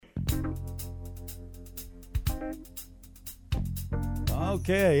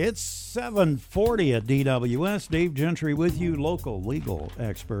Okay, it's 7:40 at DWS. Dave Gentry with you, local legal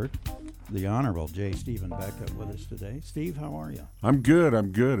expert. The Honorable J. Stephen Beckett with us today. Steve, how are you? I'm good.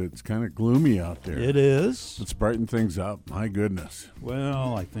 It's kind of gloomy out there. It is. Let's brighten things up. My goodness.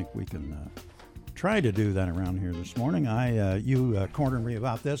 Well, I think we can try to do that around here this morning. You cornered me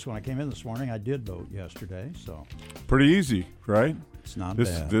about this when I came in this morning. I did vote yesterday, so pretty easy, right? It's not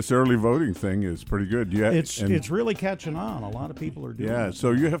bad. This early voting thing is pretty good. Yeah, it's really catching on. A lot of people are doing it. Yeah,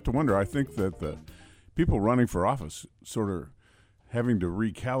 so you have to wonder. I think that the people running for office sort of having to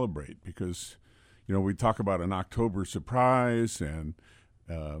recalibrate because, we talk about an October surprise and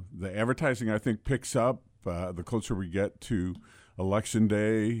the advertising, I think, picks up the closer we get to Election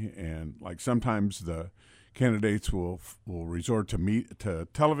Day. And like sometimes the candidates will resort to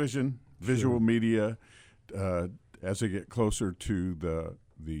television, visual media as they get closer to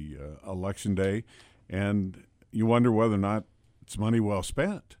the Election Day. And you wonder whether or not it's money well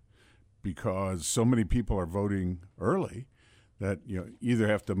spent because so many people are voting early that you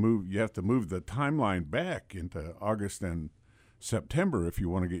have to move the timeline back into August and September if you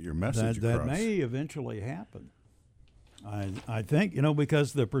want to get your message across. That may eventually happen. I think,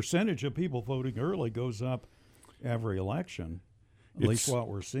 because the percentage of people voting early goes up every election, at least what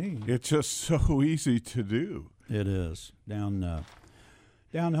we're seeing. It's just so easy to do. It is. Down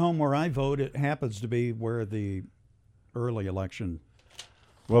home where I vote, it happens to be where the early election.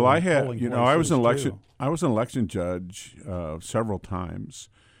 Well, I had, I was an election judge several times,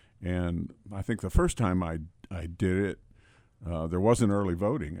 and I think the first time I did it, there wasn't early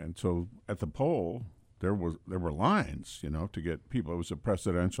voting, and so at the poll there were lines, to get people. It was a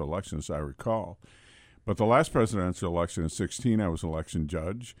presidential election, as I recall, but the last presidential election in 2016, I was election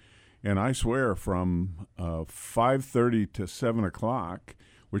judge, and I swear from 5:30 to 7 o'clock,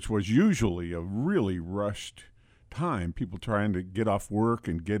 which was usually a really rushed time, people trying to get off work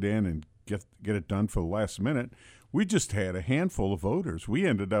and get in and get it done for the last minute. We just had a handful of voters. We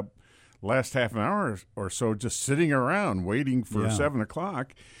ended up last half an hour or so just sitting around waiting for 7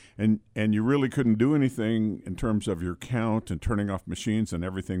 o'clock, and you really couldn't do anything in terms of your count and turning off machines and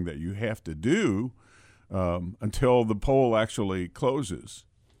everything that you have to do until the poll actually closes.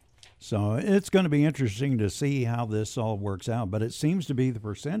 So it's going to be interesting to see how this all works out, but it seems to be the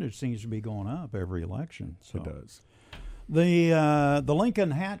percentage seems to be going up every election. So. It does. The Lincoln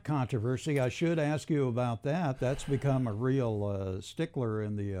hat controversy, I should ask you about that. That's become a real stickler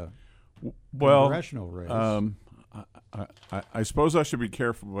in the congressional race. I suppose I should be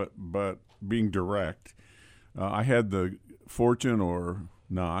careful, but being direct, I had the fortune or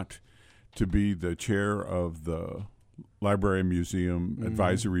not to be the chair of the Library and Museum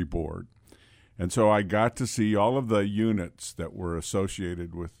Advisory Board. And so I got to see all of the units that were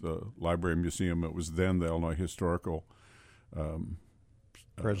associated with the Library and Museum. It was then the Illinois Historical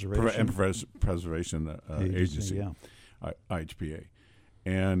Preservation Agency, IHPA.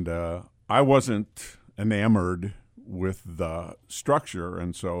 And I wasn't enamored with the structure,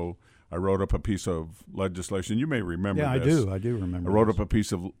 and so I wrote up a piece of legislation. You may remember this. I do remember I wrote up a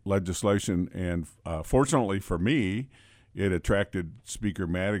piece of legislation, and fortunately for me, it attracted Speaker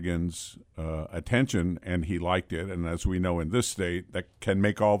Madigan's attention, and he liked it. And as we know in this state, that can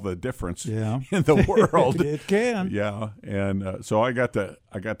make all the difference in the world. It can. Yeah, and so I got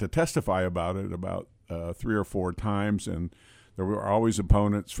to testify about it about 3 or 4 times, and there were always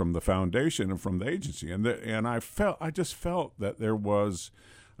opponents from the foundation and from the agency, and I just felt that there was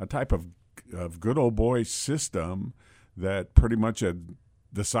a type of good old boy system that pretty much had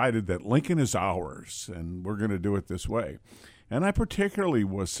decided that Lincoln is ours and we're going to do it this way. And I particularly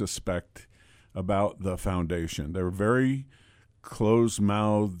was suspect about the foundation. They were very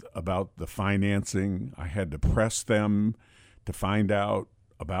closed-mouthed about the financing. I had to press them to find out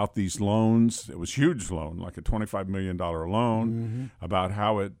about these loans. It was a huge loan, like a $25 million loan, about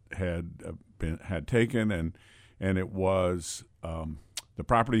how it had taken, and it was the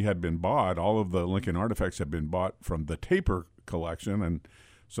property had been bought. All of the Lincoln artifacts had been bought from the Taper collection, and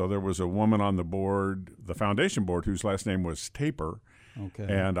so there was a woman on the board, the foundation board, whose last name was Taper. Okay.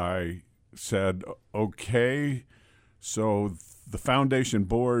 And I said, okay, so the foundation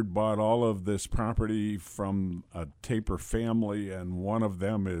board bought all of this property from a Taper family, and one of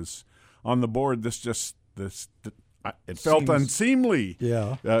them is on the board. It felt unseemly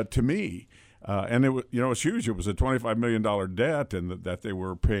to me. And it was huge. It was a $25 million debt and that they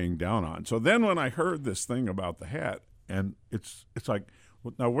were paying down on. So then when I heard this thing about the hat, and it's like,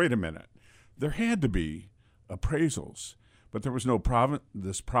 well, now wait a minute. There had to be appraisals, but there was no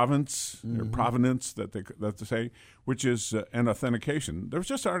provenance that they say, which is an authentication. There was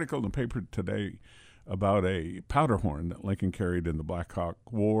just an article in the paper today about a powder horn that Lincoln carried in the Black Hawk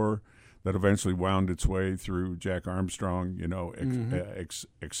War that eventually wound its way through Jack Armstrong,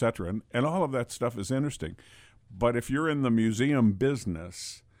 et cetera. And all of that stuff is interesting. But if you're in the museum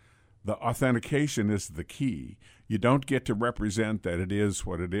business, the authentication is the key. You don't get to represent that it is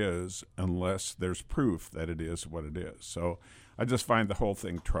what it is unless there's proof that it is what it is. So I just find the whole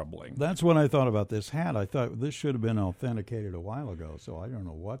thing troubling. That's what I thought about this hat. I thought this should have been authenticated a while ago, so I don't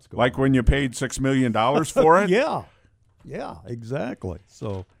know what's going on. Like when you paid $6 million for it? Yeah, exactly.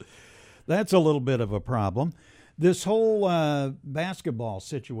 So that's a little bit of a problem. This whole basketball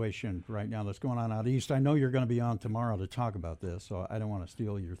situation right now that's going on out east, I know you're going to be on tomorrow to talk about this, so I don't want to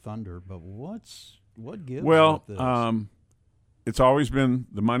steal your thunder, but what gives with this? It's always been,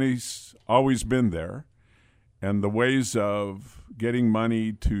 the money's always been there, and the ways of getting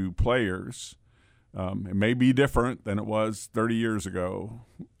money to players, it may be different than it was 30 years ago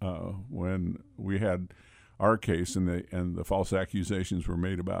when we had our case and the false accusations were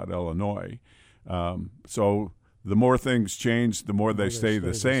made about Illinois. So the more things change, the more they stay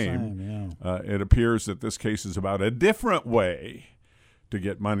the same. It appears that this case is about a different way to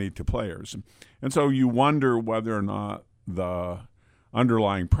get money to players. And so you wonder whether or not the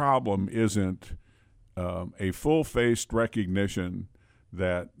underlying problem isn't a full-faced recognition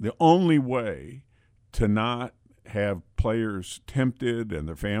that the only way to not have players tempted and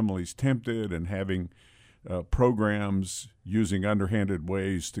their families tempted and having programs using underhanded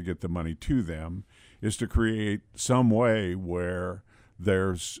ways to get the money to them is to create some way where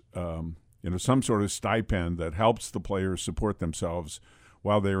there's some sort of stipend that helps the players support themselves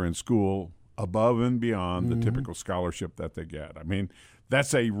while they're in school above and beyond the typical scholarship that they get. I mean,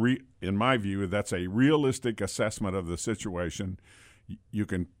 that's in my view, that's a realistic assessment of the situation. You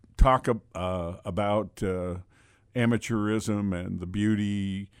can talk about amateurism and the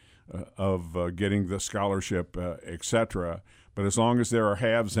beauty of getting the scholarship, et cetera, but as long as there are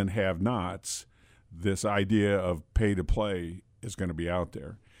haves and have-nots, this idea of pay to play is going to be out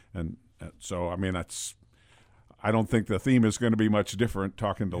there. And so, I mean, I don't think the theme is going to be much different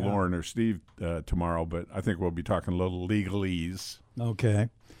talking to Lauren or Steve tomorrow, but I think we'll be talking a little legalese. Okay.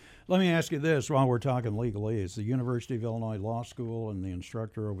 Let me ask you this while we're talking legalese. The University of Illinois Law School and the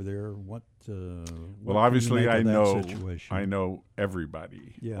instructor over there, what obviously I know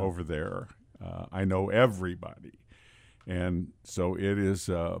everybody over there. I know everybody. And so it is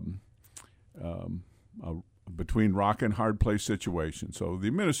a between rock and hard place situation. So the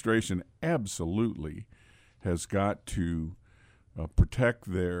administration absolutely has got to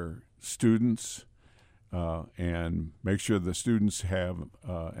protect their students and make sure the students have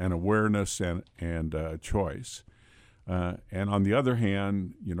an awareness and choice. And on the other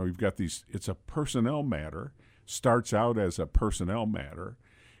hand, you've got it's a personnel matter, starts out as a personnel matter,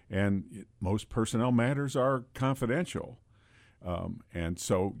 and most personnel matters are confidential. And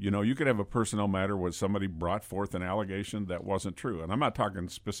so, you could have a personnel matter where somebody brought forth an allegation that wasn't true. And I'm not talking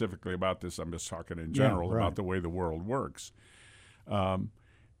specifically about this. I'm just talking in general about the way the world works.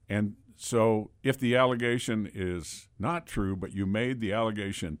 And so if the allegation is not true, but you made the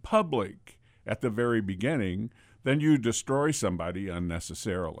allegation public at the very beginning, then you destroy somebody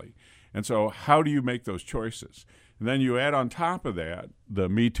unnecessarily. And so how do you make those choices? And then you add on top of that the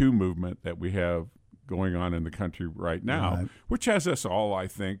Me Too movement that we have going on in the country right now, which has us all, I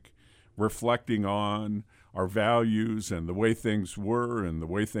think, reflecting on our values and the way things were and the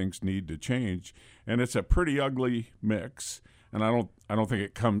way things need to change. And it's a pretty ugly mix. And I don't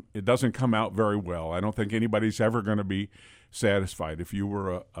think it doesn't come out very well. I don't think anybody's ever going to be satisfied. If you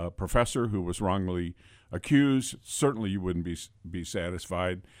were a professor who was wrongly accused, certainly you wouldn't be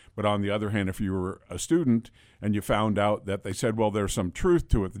satisfied. But on the other hand, if you were a student and you found out that they said, well, there's some truth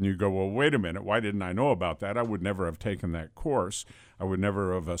to it, then you go, well, wait a minute, why didn't I know about that? I would never have taken that course. I would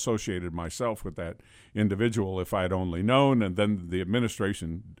never have associated myself with that individual if I had only known. And then the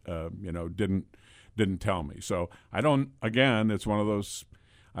administration, didn't tell me. So it's one of those,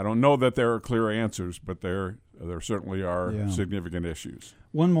 I don't know that there are clear answers, but there certainly are significant issues.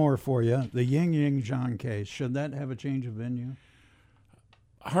 One more for you. The Ying Ying Zhang case, should that have a change of venue?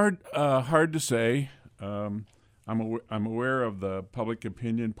 Hard to say. I'm aware of the public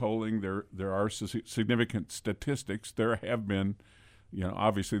opinion polling. There are significant statistics. There have been,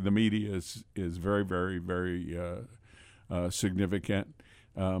 obviously the media is very, very, very significant.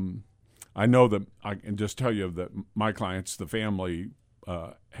 I know that I can just tell you that my clients, the family,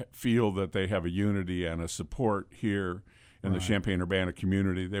 feel that they have a unity and a support here in the Champaign-Urbana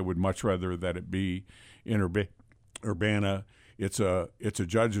community. They would much rather that it be in Urbana. It's a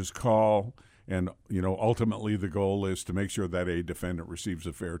judge's call, and ultimately the goal is to make sure that a defendant receives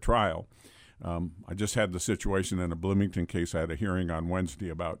a fair trial. I just had the situation in a Bloomington case. I had a hearing on Wednesday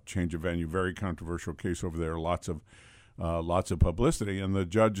about change of venue, very controversial case over there, lots of publicity, and the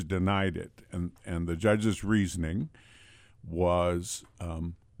judge denied it. And the judge's reasoning was,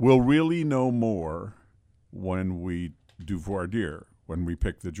 we'll really know more when we do voir dire, when we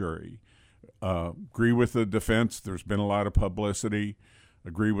pick the jury. Agree with the defense. There's been a lot of publicity.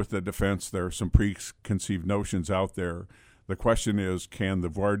 Agree with the defense. There are some preconceived notions out there. The question is, can the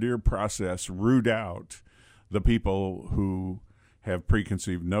voir dire process root out the people who have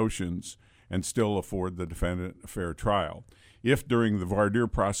preconceived notions and still afford the defendant a fair trial? If during the voir dire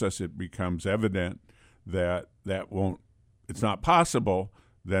process it becomes evident that it's not possible,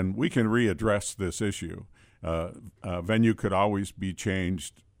 then we can readdress this issue. Venue could always be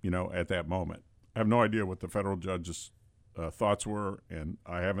changed, at that moment. I have no idea what the federal judge's thoughts were, and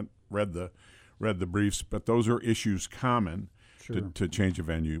I haven't read the briefs, but those are issues common to change of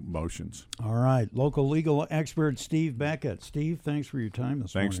venue motions. All right. Local legal expert Steve Beckett. Steve, thanks for your time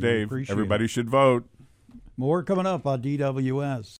this morning. Thanks, Dave. Appreciate Everybody it. should vote. More coming up on DWS.